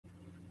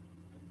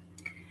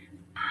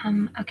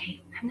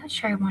Okay, I'm not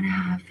sure I want to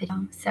have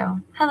video,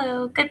 so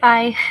hello,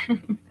 goodbye.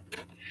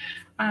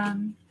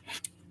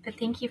 But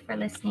thank you for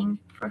listening,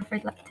 for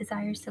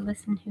desires to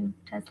listen, who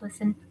does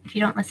listen. If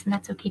you don't listen,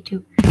 that's okay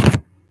too.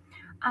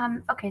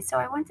 Okay, so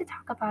I want to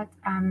talk about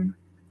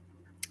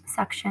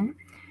suction,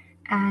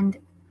 and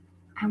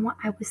I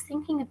was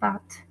thinking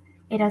about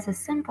it as a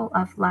symbol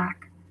of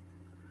lack,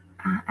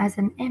 as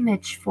an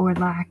image for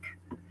lack,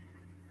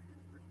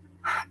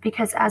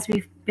 because as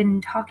we've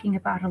been talking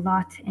about a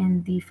lot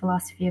in the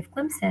philosophy of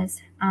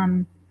glimpses,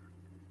 a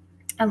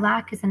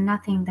lack is a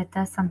nothing that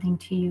does something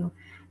to you.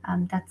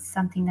 That's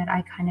something that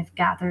I kind of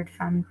gathered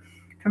from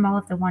all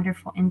of the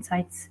wonderful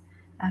insights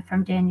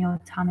from Daniel,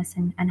 Thomas,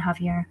 and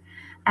Javier.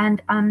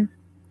 And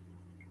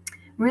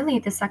really,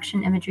 the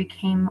suction imagery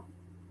came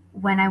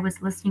when I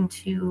was listening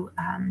to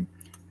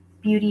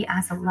Beauty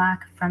as a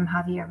Lack from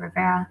Javier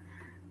Rivera.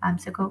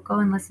 So go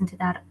and listen to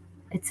that.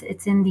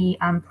 It's in the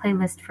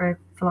playlist for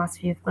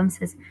Philosophy of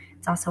Glimpses.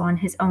 It's also on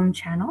his own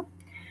channel.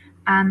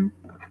 And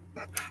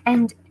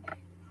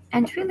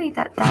really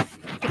that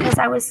because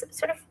I was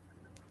sort of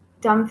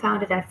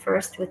dumbfounded at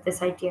first with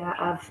this idea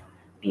of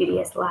beauty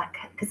as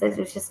lack, because it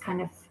was just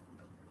kind of,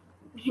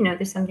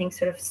 there's something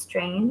sort of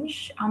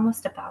strange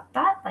almost about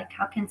that. Like,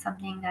 how can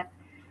something that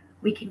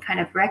we can kind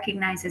of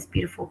recognize as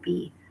beautiful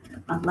be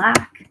a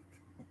lack?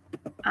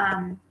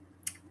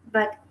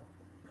 But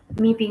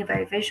me being a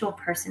very visual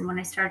person, when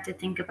I started to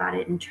think about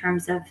it in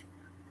terms of,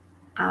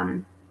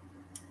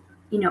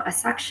 a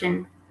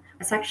suction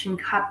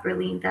cup,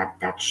 really,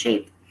 that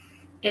shape,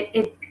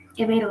 it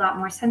made a lot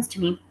more sense to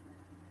me.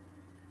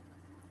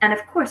 And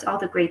of course, all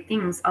the great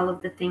things, all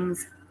of the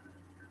things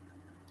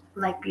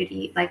like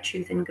beauty, like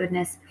truth and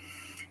goodness,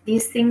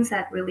 these things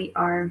that really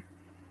are,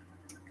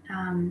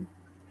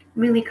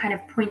 really kind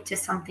of point to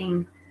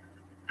something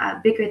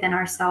bigger than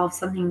ourselves,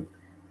 something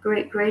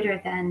greater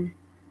than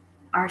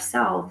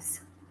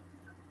ourselves,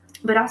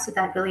 but also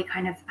that really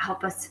kind of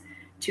help us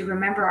to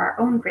remember our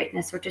own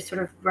greatness, or to sort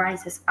of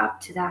rise us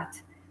up to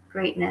that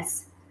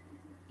greatness.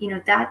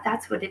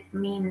 That's what it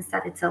means,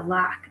 that it's a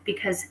lack,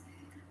 because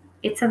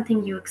it's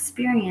something you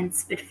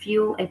experience but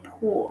feel a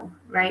pull,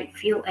 right?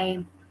 Feel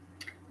a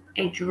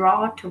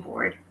draw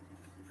toward.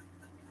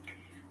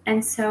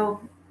 And so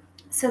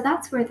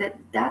that's where the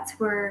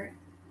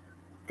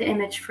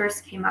image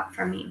first came up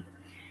for me.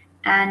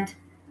 And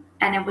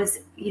it was,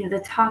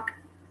 the talk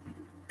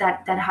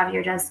that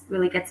Javier does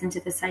really gets into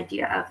this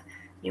idea of,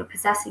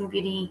 possessing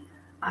beauty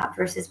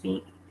versus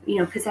being,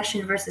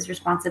 possession versus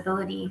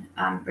responsibility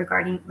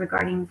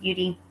regarding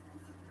beauty.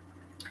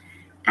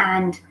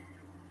 And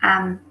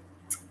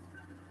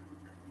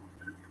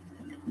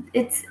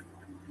it's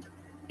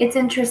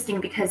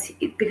interesting because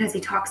he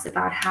talks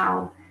about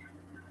how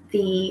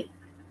there's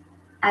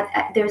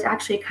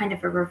actually kind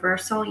of a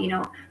reversal.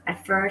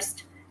 At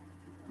first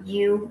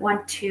you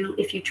want to,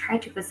 if you try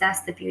to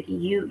possess the beauty,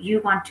 you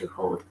want to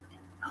hold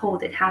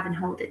it, have and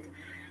hold it.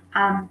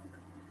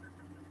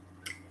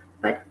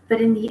 But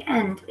in the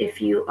end,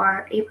 if you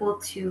are able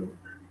to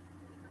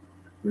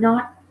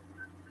not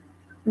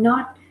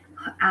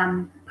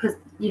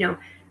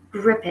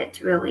grip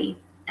it really,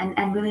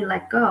 and really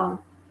let go,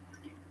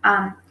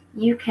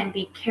 you can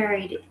be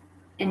carried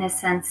in a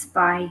sense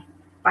by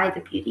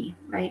the beauty,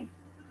 right?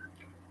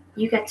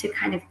 You get to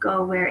kind of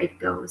go where it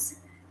goes,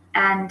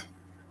 and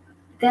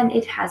then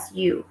it has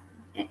you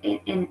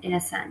in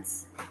a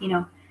sense.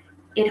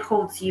 It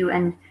holds you,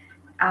 and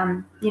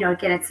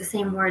again, it's the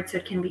same word, so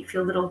it can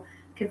feel a little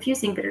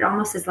confusing, but it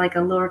almost is like a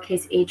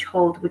lowercase h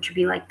hold, which would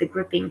be like the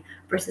gripping,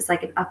 versus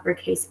like an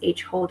uppercase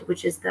H hold,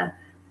 which is the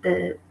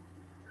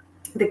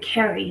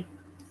carry,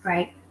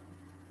 right?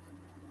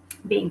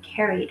 Being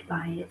carried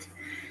by it.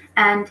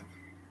 And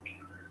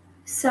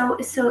so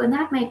and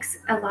that makes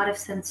a lot of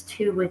sense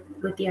too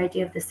with the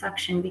idea of the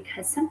suction,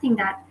 because something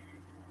that,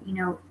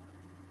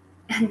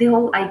 the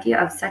whole idea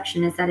of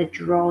suction is that it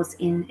draws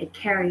in, it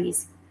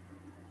carries,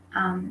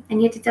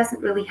 and yet it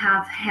doesn't really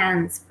have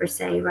hands per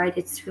se, right?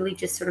 It's really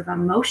just sort of a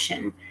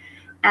motion.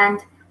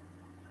 And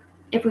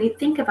if we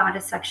think about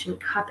a suction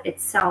cup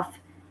itself,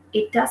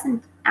 it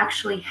doesn't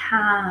actually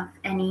have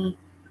any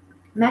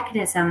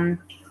mechanism,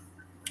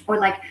 or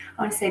like,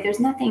 I want to say, there's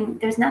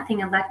nothing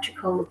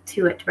electrical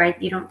to it,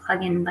 right? You don't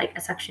plug in like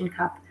a suction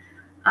cup,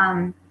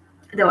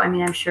 though I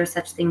mean, I'm sure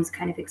such things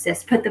kind of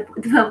exist, but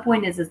the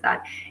point is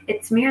that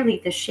it's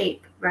merely the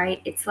shape, right?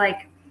 It's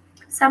like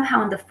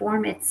somehow in the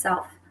form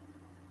itself,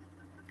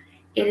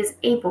 it is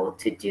able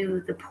to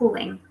do the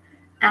pulling.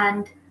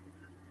 And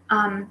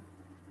I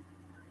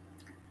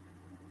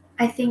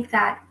think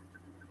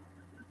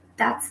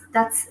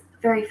that's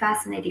very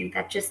fascinating,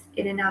 that just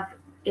in and of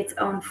its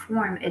own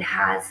form, it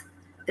has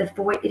the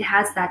void, it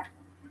has that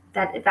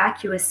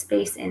vacuous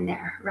space in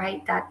there,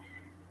 right? That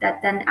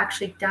then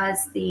actually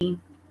does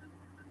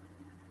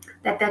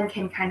that then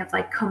can kind of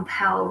like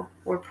compel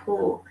or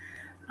pull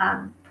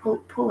a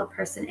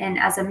person in,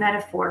 as a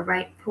metaphor,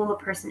 right? Pull a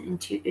person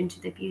into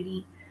the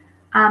beauty.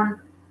 Now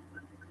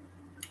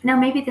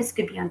maybe this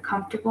could be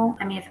uncomfortable.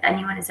 I mean, if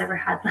anyone has ever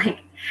had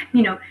like,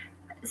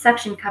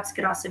 suction cups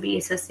could also be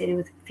associated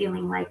with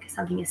feeling like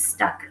something is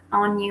stuck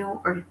on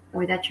you, or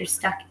that you're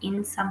stuck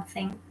in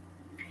something.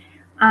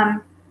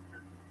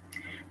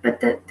 But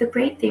the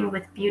great thing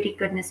with beauty,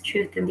 goodness,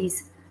 truth, and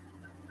these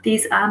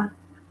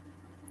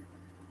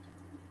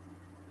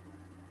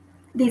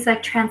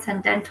like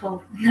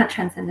transcendental, not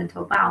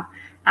transcendental, wow,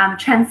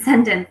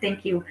 transcendent,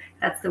 thank you,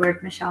 that's the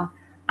word, Michelle,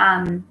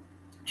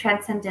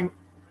 transcendent,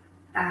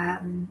 I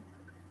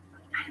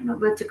don't know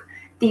what to,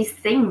 these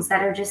things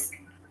that are just,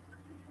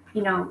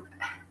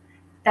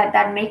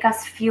 that make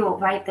us feel,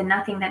 right, the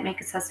nothing that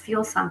makes us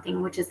feel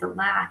something, which is the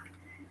lack.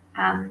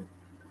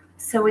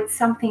 So it's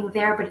something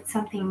there, but it's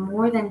something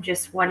more than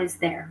just what is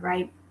there,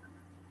 right?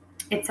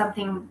 It's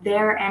something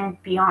there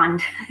and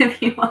beyond,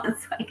 if you want.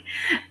 It's like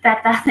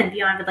that and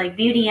beyond, but like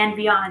beauty and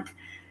beyond.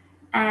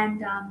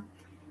 And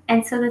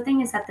so the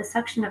thing is that the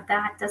suction of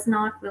that does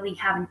not really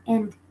have an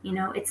end.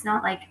 It's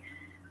not like,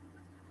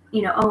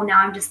 oh, now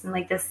I'm just in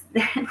like this,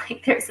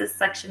 like there's this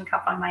suction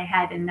cup on my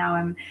head, and now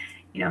I'm,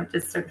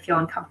 just sort of feel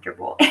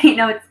uncomfortable.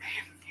 It's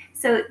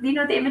so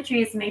the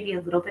imagery is maybe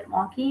a little bit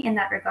wonky in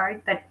that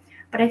regard, but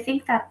I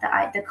think that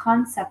the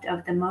concept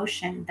of the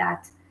motion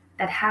that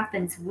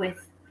happens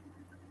with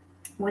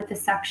the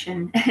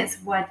suction is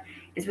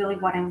really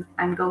what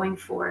I'm going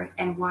for,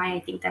 and why I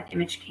think that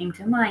image came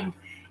to mind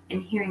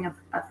in hearing of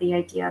the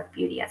idea of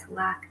beauty as a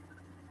lack.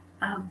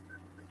 I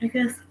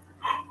guess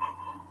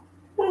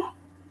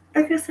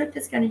I'm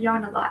just gonna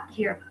yawn a lot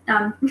here.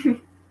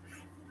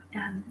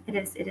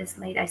 It is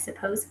late, I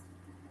suppose.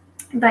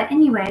 But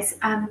anyways,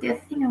 the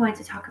other thing I wanted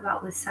to talk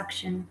about was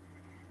suction.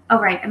 Oh,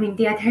 right. I mean,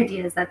 the other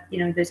idea is that,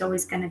 there's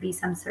always going to be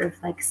some sort of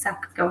like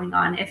suck going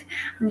on. I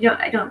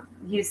don't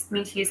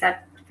mean to use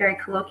that very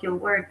colloquial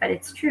word, but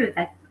it's true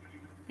that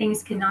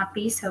things cannot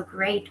be so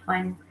great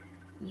when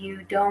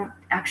you don't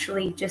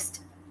actually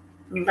just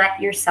let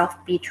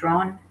yourself be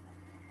drawn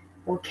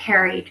or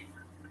carried,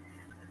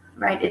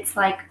 right? It's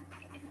like,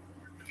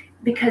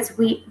 because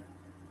we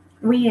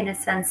in a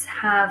sense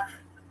have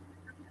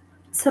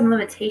some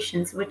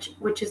limitations,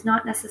 which is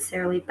not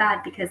necessarily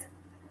bad, because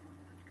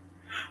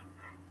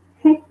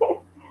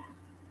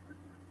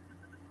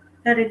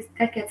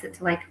that gets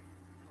into like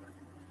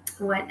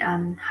what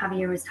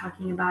Javier was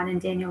talking about in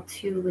Daniel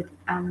 2 with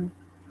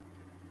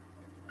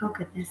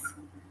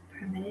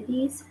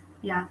Parmenides.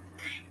 Yeah,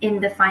 in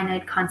the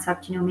finite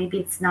concept, maybe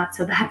it's not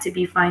so bad to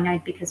be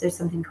finite because there's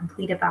something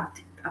complete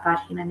about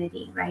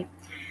humanity, right?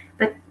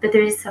 But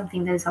there is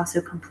something that is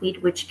also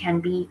complete, which can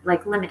be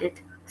like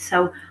limited.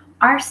 So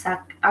our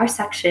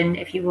section,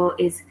 if you will,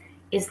 is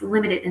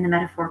limited in the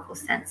metaphorical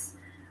sense,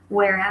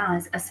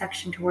 whereas a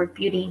section toward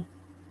beauty,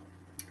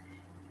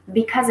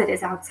 because it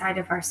is outside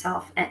of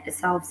ourselves,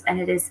 and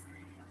it is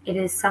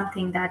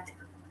something that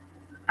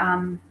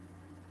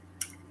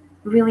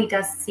really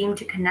does seem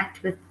to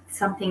connect with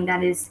something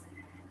that is,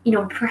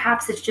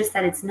 perhaps it's just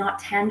that it's not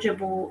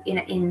tangible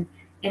in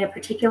a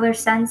particular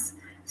sense,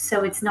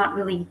 so it's not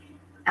really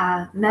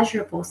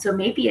measurable. So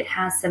maybe it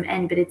has some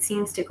end, but it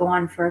seems to go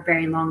on for a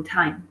very long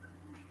time.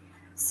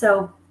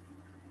 So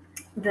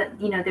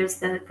there's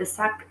the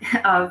suck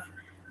of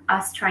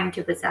us trying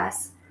to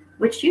possess,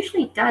 which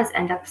usually does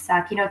end up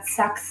suck. It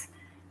sucks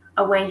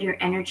away your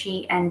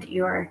energy and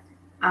your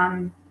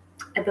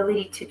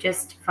ability to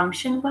just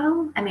function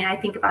well. I mean, I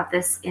think about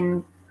this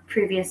in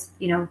previous,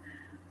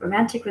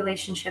 romantic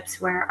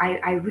relationships where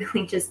I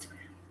really just,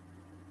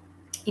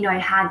 I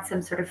had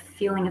some sort of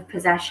feeling of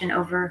possession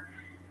over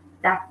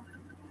that,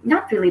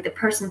 not really the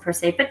person per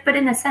se, but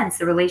in a sense,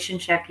 the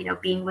relationship,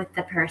 being with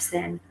the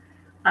person.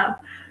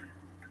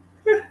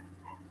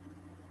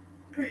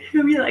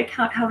 Maybe like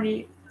how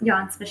many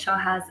yawns Michelle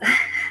has.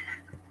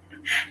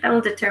 That will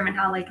determine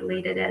how like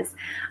late it is.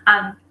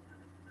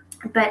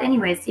 But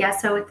anyways, yeah.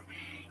 So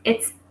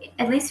it's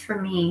at least for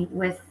me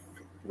with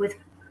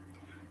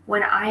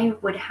when I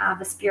would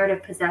have a spirit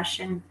of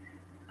possession.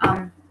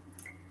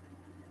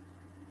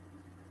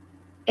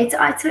 It's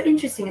so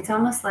interesting. It's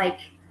almost like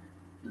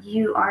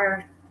you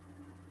are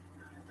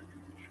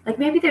like,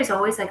 maybe there's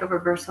always like a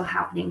reversal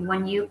happening.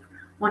 When you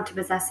want to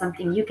possess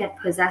something, you get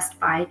possessed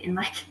by it, in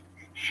like,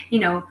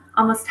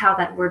 almost how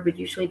that word would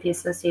usually be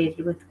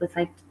associated with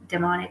like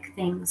demonic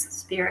things,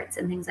 spirits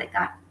and things like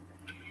that.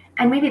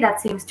 And maybe that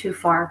seems too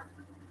far,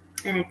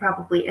 and it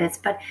probably is,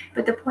 but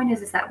the point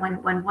is that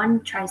when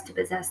one tries to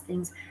possess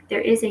things,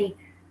 there is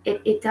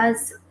it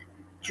does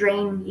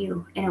drain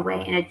you in a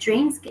way, and it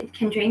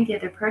can drain the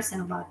other person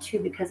a lot too,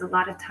 because a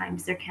lot of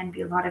times there can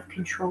be a lot of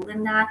control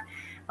in that,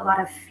 a lot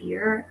of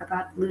fear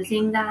about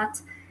losing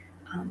that.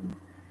 And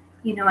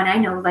I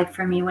know, like,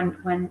 for me,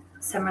 when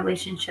some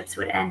relationships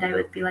would end, I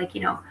would be like,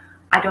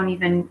 I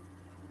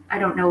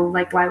don't know,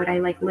 like, why would I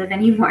like live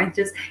anymore? It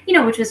just,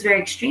 which was very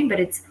extreme,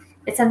 but it's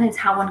sometimes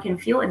how one can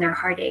feel in their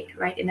heartache,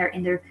 right? In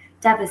their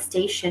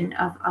devastation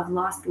of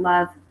lost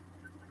love.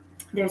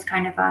 There's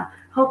kind of a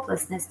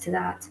hopelessness to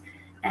that.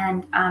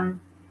 And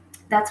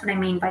that's what I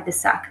mean by the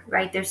suck,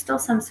 right? There's still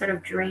some sort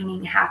of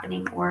draining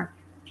happening or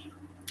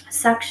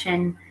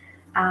suction,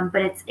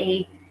 but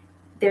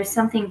there's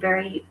something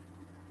very,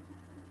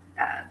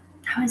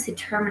 I want to say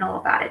terminal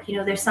about it.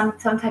 There's some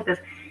type of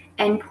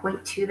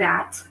endpoint to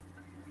that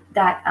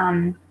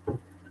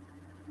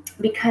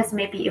because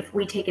maybe if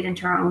we take it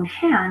into our own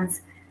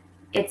hands,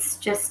 it's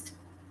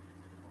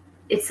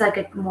like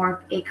a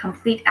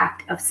complete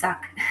act of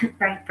suck,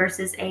 right?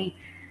 Versus a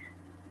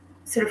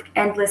sort of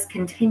endless,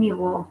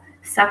 continual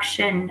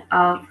suction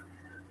of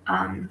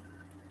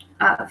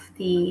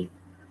the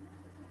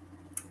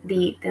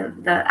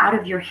out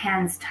of your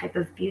hands type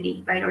of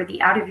beauty, right? Or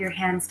the out of your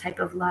hands type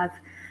of love.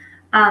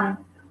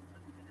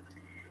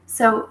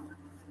 So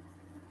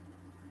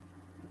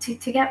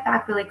to get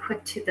back really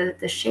quick to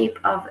the shape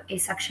of a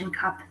suction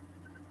cup,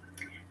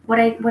 what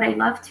I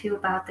love too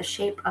about the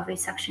shape of a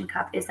suction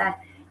cup is that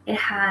it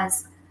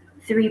has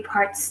 3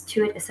 parts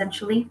to it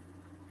essentially.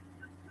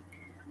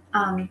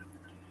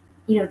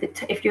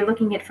 If you're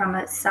looking at it from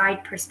a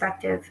side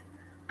perspective,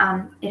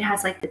 it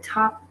has like the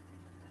top,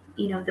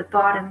 the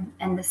bottom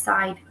and the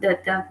side,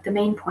 the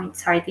main point,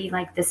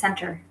 the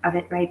center of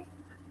it, right?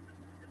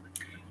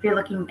 If you're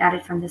looking at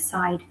it from the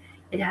side,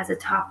 it has a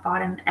top,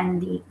 bottom,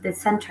 and the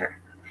center.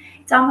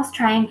 It's almost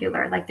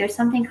triangular. Like there's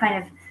something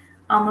kind of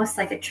almost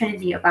like a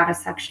trinity about a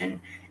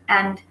section.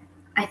 And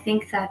I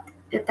think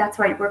that's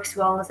why it works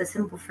well as a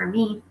symbol for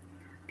me,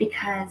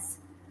 because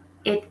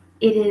it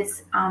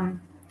is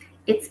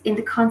it's in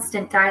the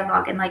constant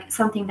dialogue, and like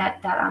something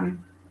that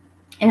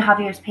in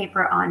Javier's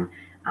paper on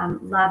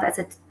love as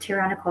a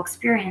tyrannical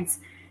experience,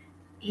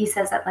 he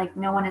says that like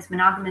no one is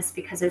monogamous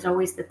because there's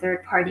always the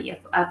third party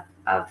of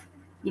love.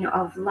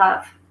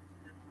 Love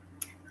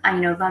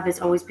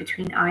is always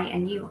between I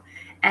and you.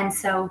 And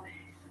so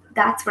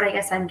that's what I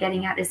guess I'm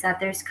getting at, is that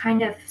there's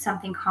kind of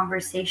something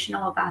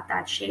conversational about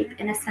that shape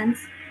in a sense,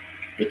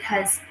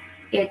 because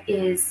it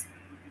is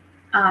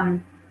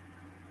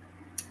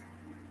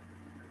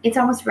it's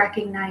almost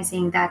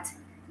recognizing that,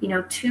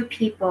 two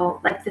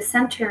people, like the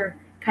center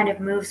kind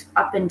of moves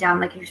up and down.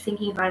 Like if you're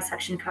thinking about a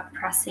suction cup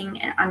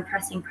pressing and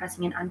unpressing,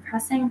 pressing and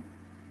unpressing,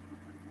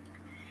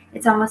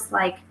 it's almost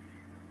like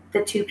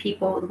the two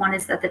people, one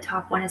is at the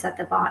top, one is at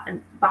the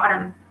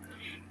bottom,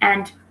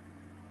 and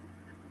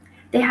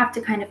they have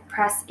to kind of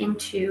press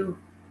into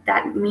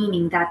that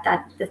meaning, that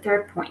the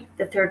third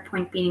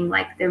point being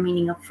like their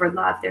meaning for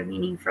love, their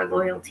meaning for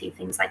loyalty,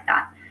 things like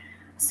that.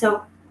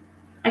 So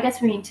I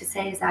guess what I mean to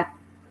say is that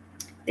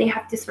they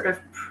have to sort of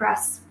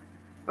press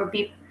or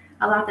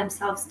allow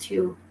themselves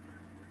to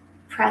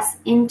press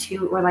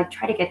into, or like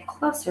try to get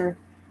closer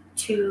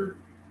to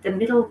the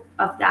middle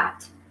of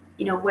that,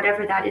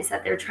 whatever that is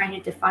that they're trying to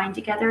define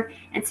together,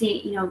 and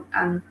see,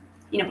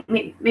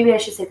 maybe I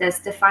should say this: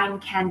 define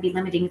can be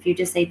limiting if you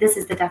just say this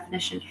is the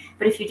definition.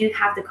 But if you do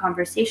have the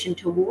conversation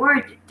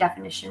toward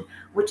definition,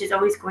 which is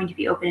always going to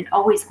be open and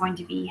always going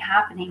to be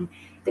happening,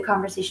 the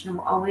conversation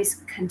will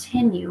always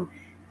continue.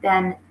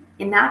 Then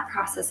in that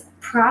process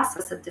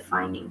of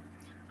defining,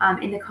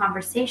 in the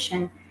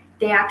conversation,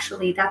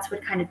 that's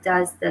what kind of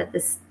does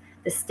the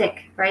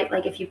stick, right?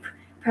 Like if you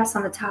press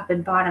on the top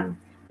and bottom,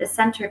 the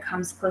center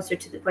comes closer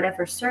to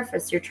whatever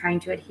surface you're trying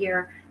to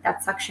adhere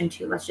that suction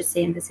to, let's just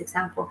say in this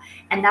example.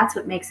 And that's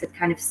what makes it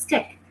kind of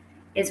stick,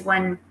 is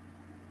when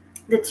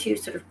the two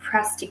sort of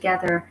press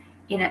together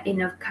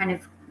in a kind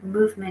of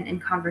movement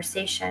and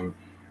conversation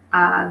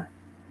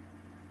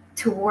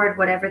toward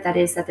whatever that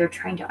is that they're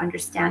trying to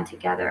understand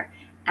together.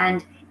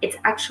 And it's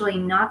actually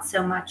not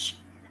so much,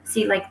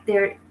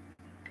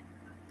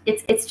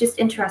 it's just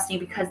interesting,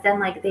 because then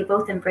like they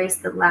both embrace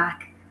the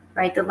lack,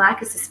 right? The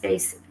lack is the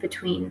space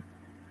between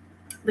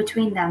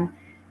them,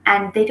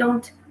 and they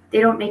don't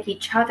make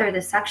each other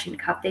the suction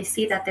cup. They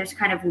see that there's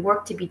kind of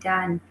work to be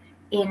done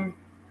in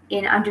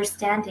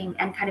understanding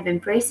and kind of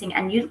embracing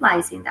and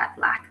utilizing that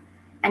lack.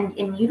 And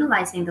in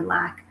utilizing the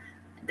lack,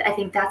 I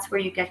think that's where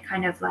you get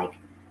kind of like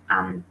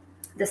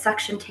the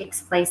suction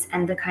takes place,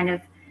 and the kind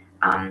of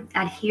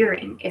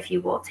adhering, if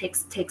you will,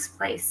 takes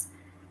place.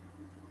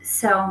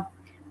 So,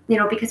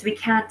 because we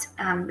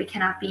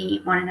cannot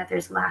be one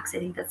another's lacks. I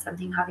think that's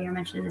something Javier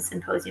mentioned in the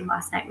symposium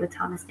last night with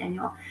Thomas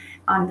Daniel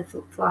on the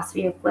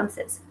philosophy of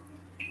glimpses.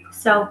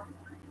 So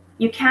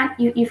you've got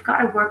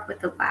to work with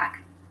the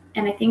lack.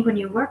 And I think when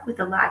you work with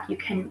the lack, you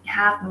can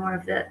have more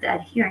of the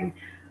adhering.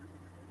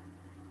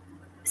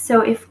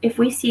 So if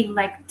we see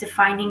like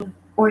defining,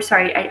 or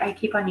sorry, I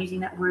keep on using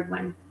that word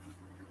when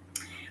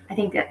I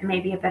think that may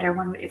be a better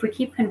one. If we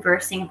keep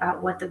conversing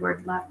about what the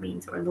word love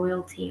means, or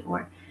loyalty,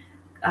 or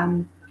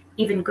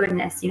even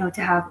goodness,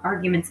 to have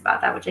arguments about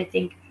that, which I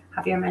think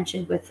Javier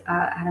mentioned with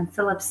Adam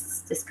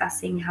Phillips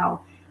discussing how,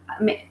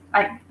 I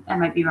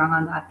might be wrong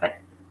on that, but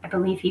I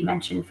believe he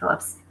mentioned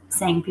Phillips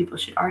saying people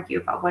should argue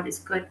about what is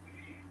good.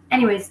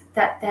 Anyways,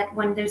 that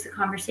when there's a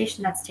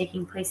conversation that's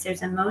taking place,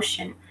 there's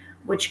emotion,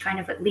 which kind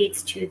of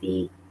leads to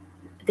the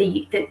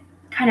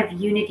kind of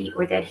unity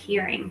or the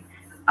adhering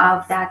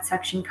of that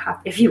suction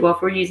cup, if you will,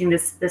 if we're using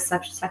this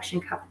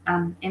suction cup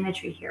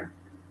imagery here.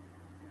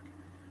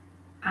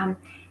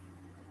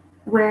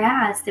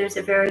 Whereas there's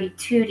a very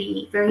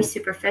 2D, very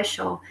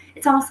superficial,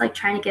 it's almost like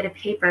trying to get a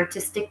paper to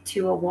stick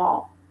to a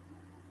wall.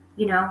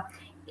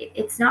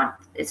 It's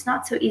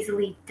not so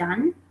easily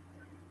done.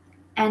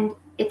 And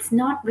it's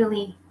not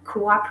really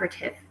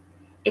cooperative.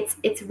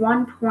 It's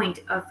one point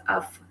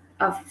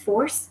of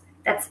force.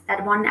 That's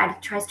that one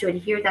tries to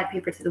adhere that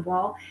paper to the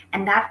wall,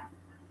 and that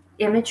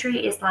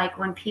imagery is like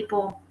when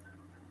people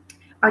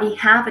already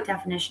have a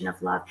definition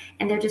of love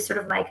and they're just sort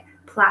of like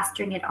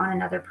plastering it on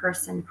another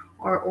person,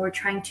 or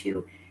trying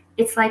to,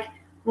 it's like,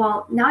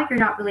 well, now you're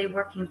not really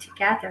working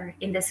together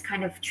in this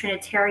kind of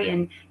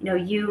trinitarian,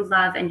 you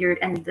love and your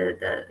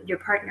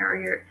partner,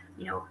 or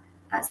your,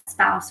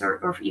 spouse,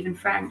 or even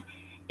friend.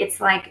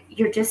 It's like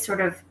you're just sort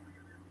of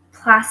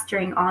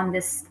plastering on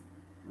this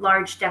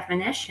large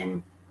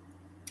definition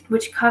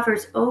which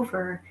covers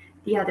over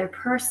the other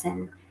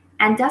person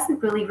and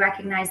doesn't really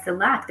recognize the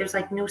lack. There's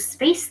like no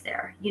space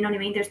there. You know what I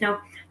mean? There's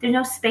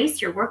no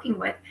space you're working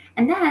with.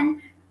 And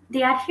then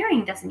the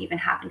adhering doesn't even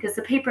happen because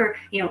the paper,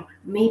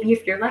 maybe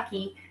if you're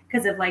lucky,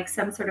 because of like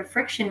some sort of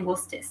friction, will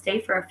stay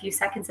for a few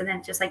seconds and then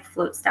it just like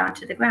floats down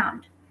to the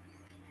ground.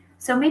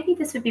 So maybe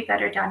this would be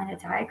better done in a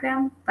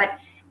diagram, but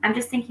I'm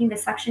just thinking the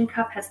suction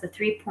cup has the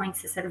 3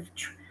 points, the sort of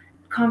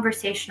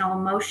conversational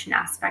emotion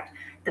aspect.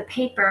 The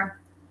paper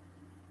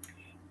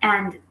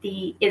and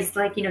is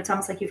like, it's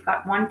almost like you've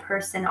got one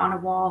person on a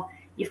wall,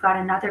 you've got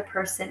another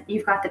person,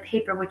 you've got the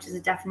paper, which is a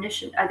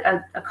definition,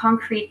 a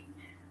concrete,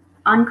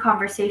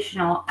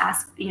 unconversational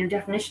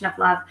definition of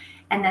love,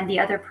 and then the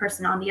other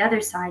person on the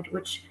other side,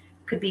 which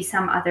could be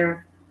some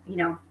other,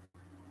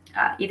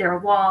 either a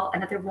wall,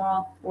 another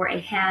wall, or a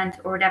hand,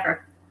 or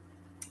whatever.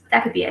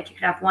 That could be it. You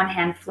could have one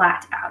hand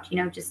flat out,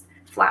 just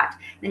flat.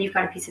 Then you've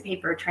got a piece of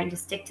paper trying to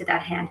stick to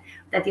that hand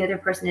that the other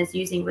person is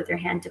using with their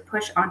hand to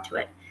push onto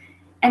it.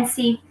 And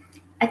see,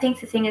 I think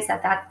the thing is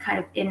that kind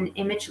of in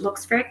image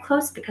looks very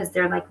close because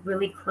they're like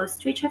really close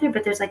to each other,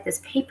 but there's like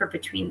this paper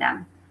between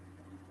them,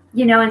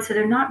 and so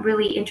they're not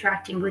really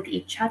interacting with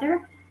each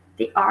other.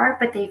 They are,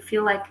 but they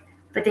feel like,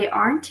 but they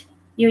aren't.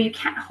 You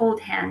can't hold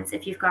hands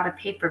if you've got a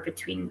paper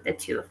between the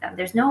two of them.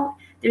 There's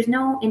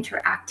no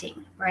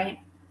interacting, right?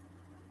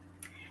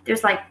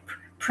 There's like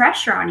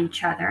pressure on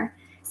each other.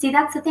 See,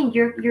 that's the thing.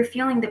 You're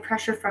feeling the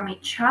pressure from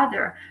each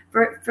other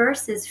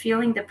versus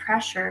feeling the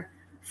pressure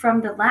from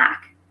the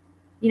lack.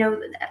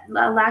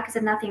 Lack is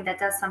a nothing that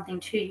does something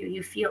to you.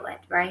 You feel it,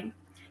 right?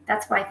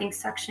 That's why I think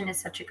suction is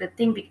such a good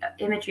thing,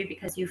 imagery,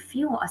 because you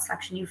feel a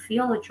suction, you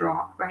feel a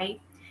draw, right?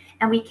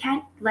 And we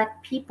can't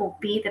let people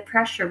be the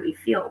pressure we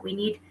feel.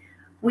 We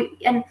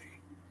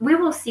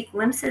will see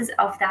glimpses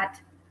of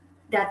that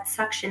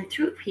suction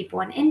through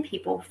people and in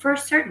people for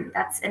certain.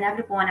 That's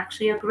inevitable and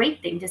actually a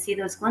great thing to see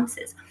those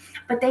glimpses.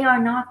 But they are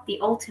not the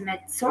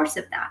ultimate source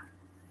of that.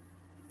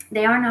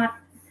 They are not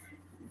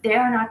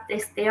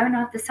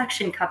the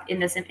suction cup in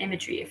this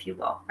imagery, if you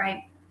will,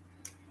 right?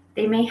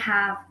 They may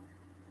have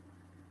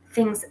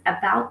things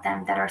about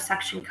them that are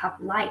suction cup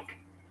like,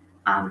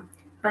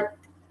 but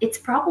it's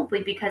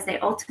probably because they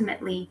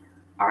ultimately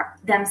are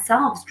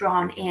themselves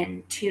drawn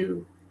in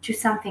to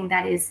something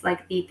that is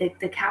like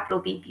the capital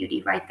B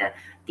beauty, right?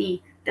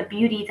 The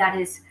beauty that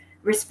is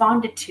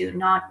responded to,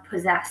 not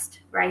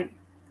possessed, right?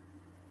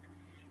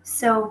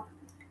 So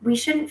we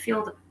shouldn't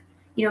feel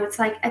it's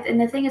like,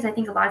 and the thing is, I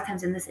think a lot of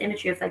times in this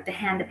imagery of like the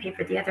hand, the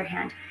paper, the other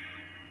hand,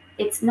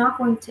 it's not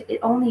going to, it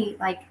only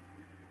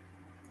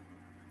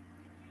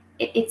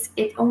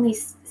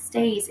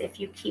stays if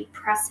you keep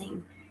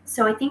pressing.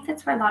 So I think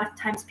that's why a lot of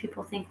times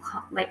people think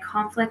like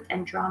conflict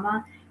and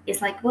drama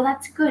is like, well,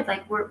 that's good.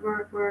 Like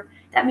we're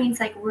that means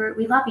like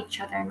we love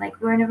each other and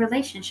like we're in a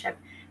relationship.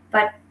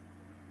 But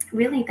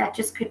really that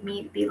just could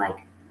be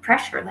like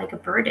pressure, like a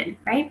burden,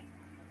 right?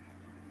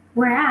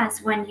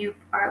 Whereas when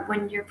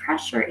your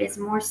pressure is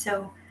more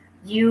so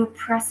you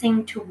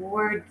pressing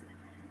toward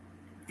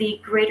the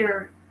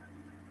greater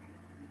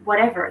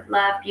whatever,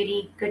 love,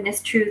 beauty,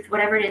 goodness, truth,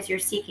 whatever it is you're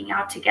seeking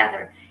out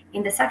together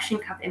in the suction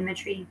cup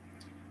imagery,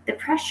 the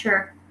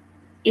pressure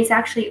is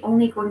actually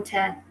only going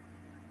to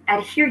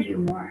adhere you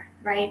more,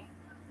 right?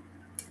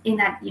 In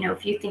that,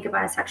 if you think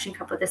about a suction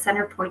cup with the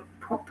center point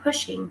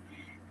pushing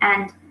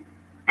and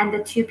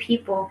the two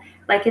people,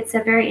 like it's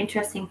a very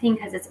interesting thing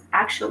because it's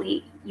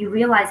actually, you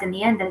realize in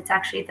the end that it's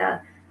actually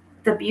the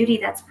beauty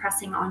that's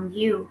pressing on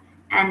you,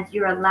 and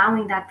you're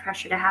allowing that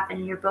pressure to happen,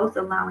 and you're both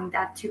allowing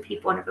that. Two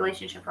people in a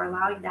relationship are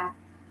allowing that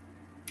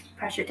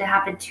pressure to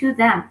happen to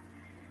them,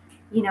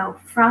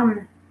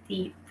 from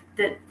the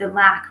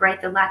lack,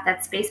 right? The lack,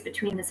 that space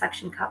between the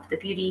suction cup, the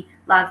beauty,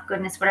 love,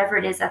 goodness, whatever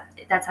it is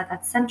that's at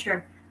that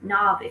center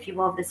knob, if you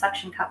will, of the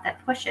suction cup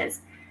that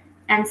pushes.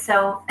 And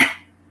so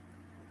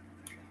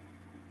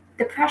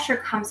the pressure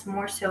comes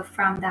more so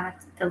from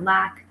the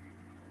lack,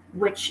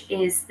 which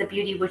is the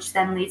beauty, which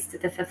then leads to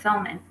the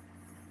fulfillment.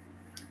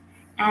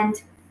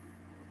 And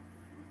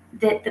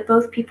that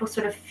both people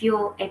sort of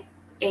feel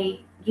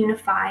a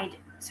unified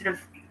sort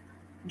of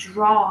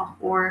draw,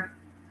 or,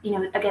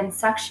 again,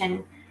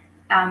 suction,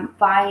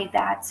 by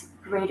that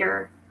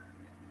greater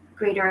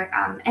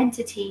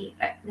entity,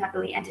 not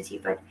really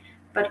entity,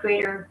 but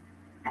greater,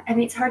 I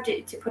mean, it's hard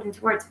to put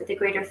into words, but the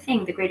greater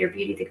thing, the greater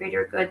beauty, the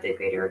greater good, the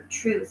greater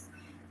truth,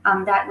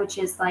 that which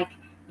is like,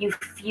 you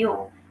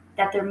feel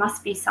that there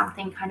must be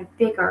something kind of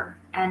bigger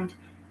and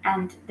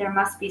and there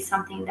must be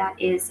something that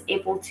is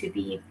able to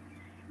be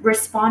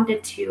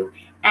responded to.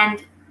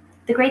 And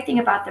the great thing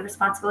about the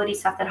responsibility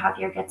stuff that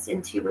Javier gets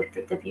into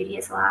with the beauty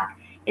is lack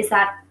is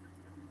that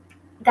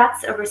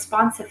that's a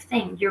responsive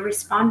thing. You're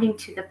responding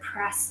to the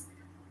press,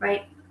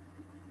 right?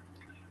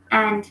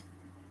 And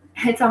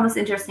it's almost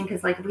interesting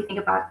because, like, if we think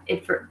about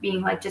it for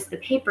being like just the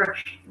paper,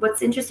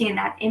 what's interesting in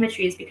that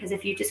imagery is because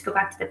if you just go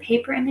back to the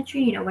paper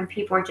imagery, you know, when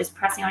people are just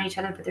pressing on each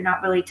other but they're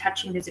not really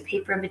touching, there's a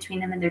paper in between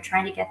them and they're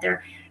trying to get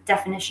their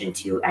definition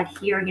to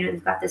adhere, you know,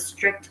 they've got this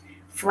strict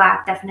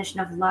flat definition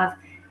of love.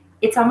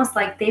 It's almost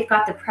like they've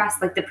got the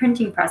press, like the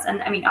printing press.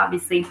 And I mean,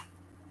 obviously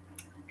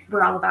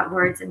we're all about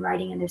words and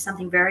writing, and there's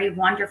something very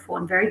wonderful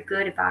and very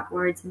good about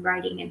words and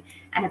writing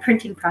and a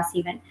printing press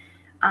even.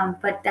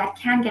 But that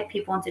can get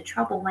people into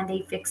trouble when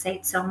they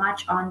fixate so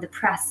much on the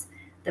press,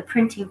 the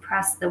printing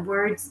press, the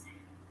words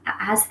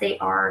as they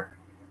are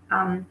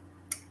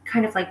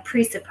kind of like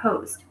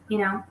presupposed, you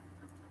know,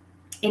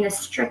 in a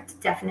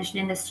strict definition,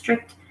 in a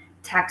strict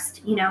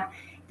text, you know,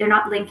 they're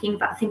not thinking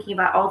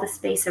about all the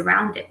space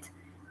around it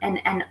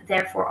and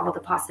therefore all the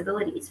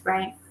possibilities,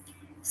 right?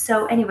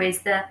 So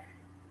anyways, the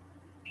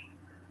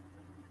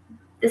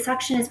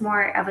section is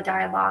more of a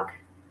dialogue,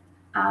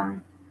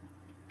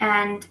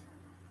 and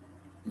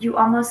you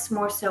almost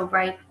more so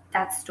write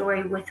that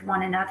story with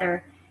one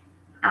another,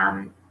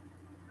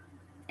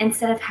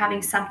 instead of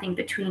having something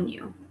between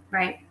you,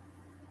 right?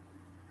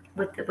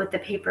 With the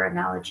paper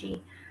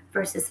analogy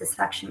versus the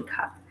suction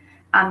cup.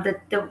 The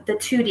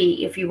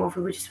 2D, if you will, if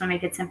we just want to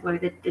make it simpler,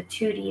 the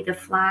 2D, the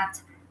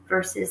flat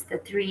versus the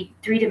three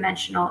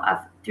dimensions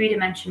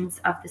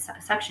of the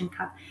suction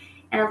cup.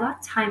 And a lot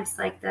of times,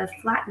 like the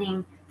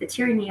flattening, the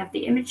tyranny of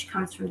the image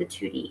comes from the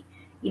 2D.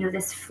 You know,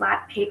 this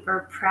flat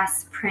paper,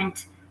 press,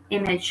 print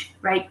image,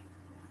 right?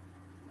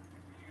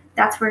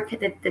 That's where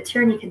the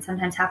tyranny can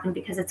sometimes happen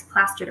because it's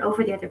plastered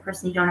over the other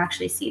person. You don't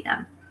actually see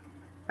them,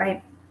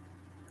 right?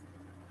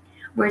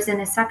 Whereas in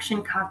a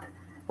suction cup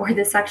or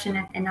the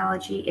suction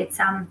analogy, it's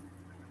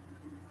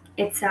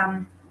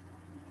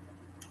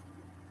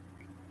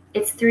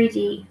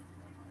 3D.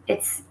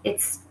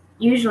 It's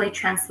usually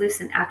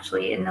translucent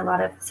actually in a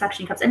lot of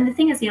suction cups. And the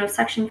thing is, you know,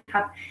 suction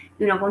cup,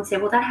 you know, won't say,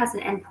 well, that has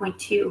an endpoint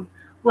too.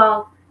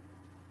 Well,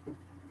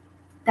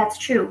 that's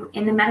true.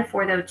 In the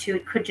metaphor though, too,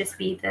 it could just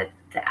be the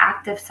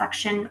act of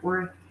suction,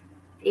 or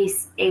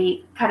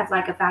a kind of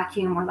like a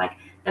vacuum, or like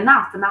the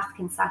mouth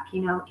can suck,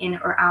 you know, in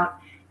or out,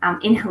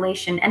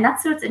 inhalation. And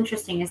that's what's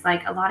interesting is,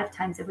 like, a lot of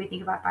times if we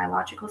think about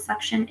biological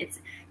suction,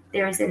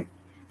 there's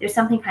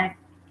something kind of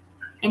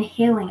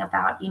inhaling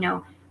about, you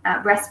know,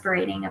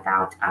 respirating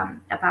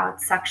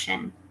about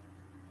suction.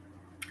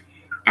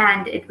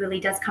 And it really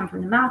does come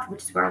from the mouth,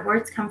 which is where our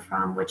words come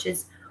from, which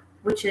is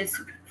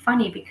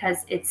funny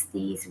because it's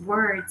these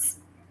words,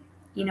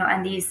 you know,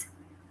 and these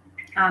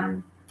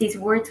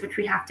words which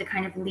we have to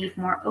kind of leave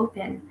more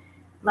open,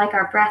 like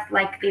our breath,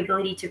 like the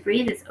ability to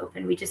breathe is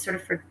open. We just sort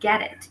of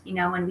forget it, you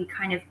know, and we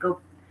kind of go,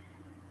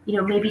 you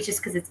know, maybe just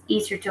because it's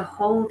easier to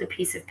hold a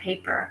piece of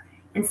paper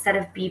instead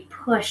of be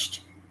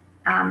pushed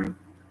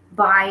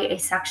by a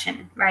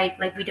suction, right?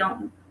 Like we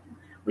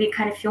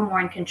kind of feel more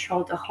in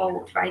control to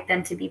hold, right,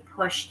 than to be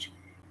pushed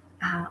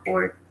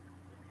or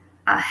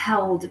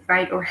held,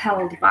 right, or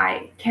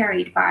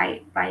carried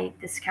by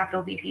this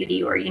capital B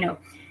beauty, or, you know,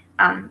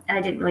 and I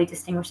didn't really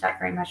distinguish that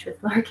very much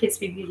with lowercase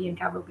b beauty and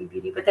capital B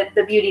beauty, but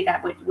the beauty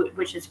that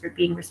which is for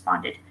being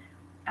responded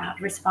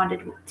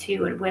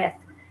to and with.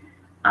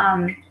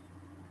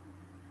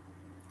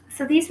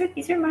 So these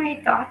are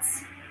my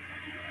thoughts.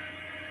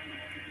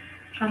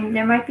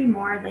 There might be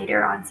more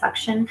later on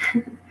suction,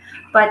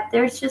 but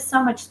there's just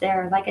so much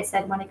there. Like I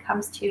said, when it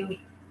comes to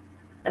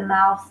the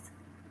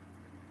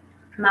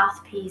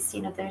mouthpiece,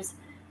 you know,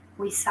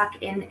 we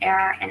suck in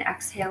air and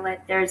exhale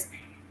it. There's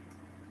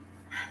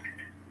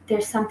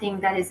something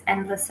that is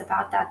endless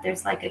about that.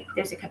 There's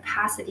a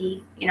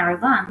capacity in our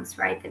lungs,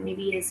 right, that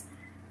maybe is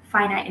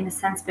finite in a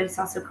sense, but it's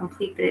also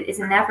complete, but it is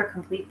never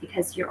complete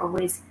because you're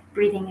always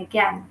breathing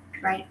again,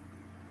 right?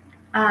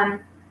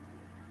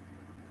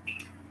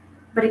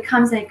 But it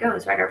comes and it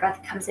goes, right? Our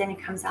breath comes in and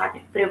comes out,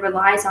 but it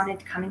relies on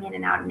it coming in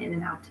and out and in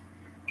and out.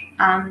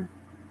 And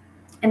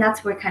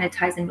that's where it kind of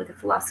ties in with the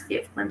philosophy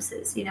of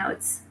glimpses. You know,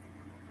 it's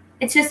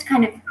just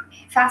kind of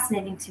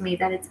fascinating to me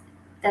that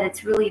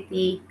it's really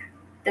the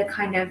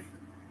kind of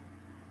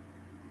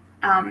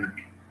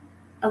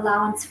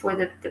allowance for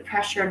the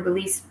pressure and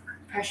release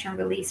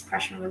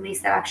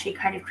that actually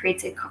kind of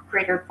creates a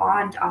greater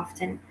bond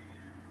often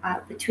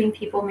between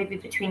people, maybe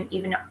between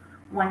even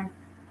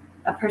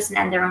a person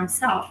and their own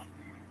self,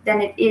 than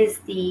it is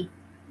the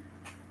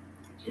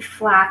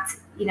flat,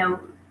 you know,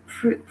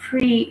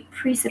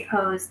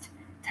 presupposed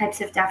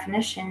types of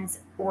definitions,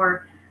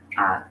 or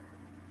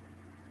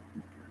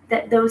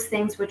those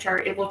things which are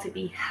able to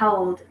be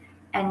held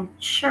and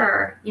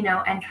sure, you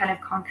know, and kind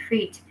of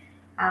concrete.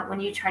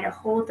 When you try to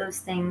hold those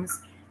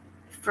things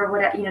for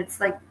what, you know, it's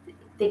like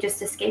they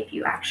just escape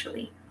you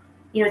actually.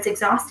 You know, it's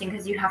exhausting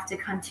because you have to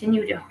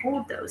continue to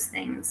hold those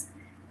things,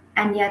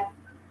 and yet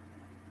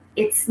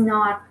it's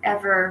not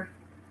ever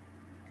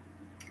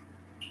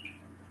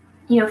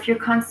if you're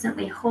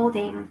constantly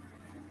holding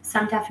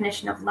some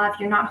definition of love,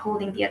 you're not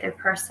holding the other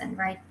person,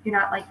 right? You're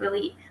not like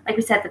really, like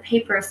we said, the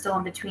paper is still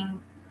in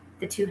between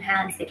the two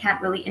hands. They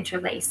can't really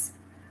interlace.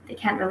 They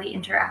can't really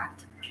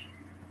interact.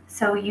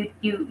 So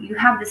you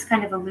have this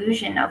kind of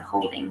illusion of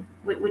holding,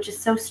 which is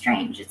so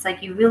strange. It's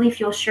like you really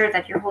feel sure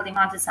that you're holding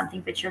on to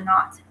something, but you're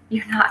not.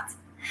 You're not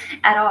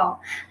at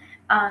all.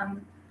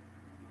 And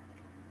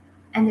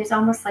there's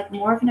almost like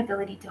more of an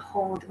ability to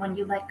hold when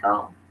you let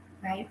go,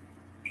 right?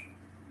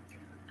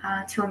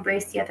 To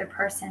embrace the other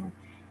person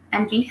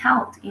and be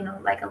held,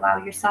 like allow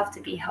yourself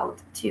to be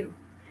held too.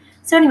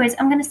 So anyways,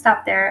 I'm going to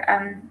stop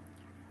there.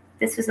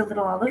 This was a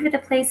little all over the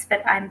place,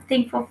 but I'm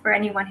thankful for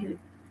anyone who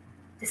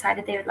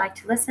decided they would like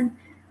to listen.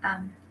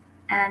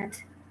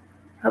 And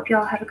hope you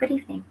all have a good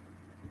evening.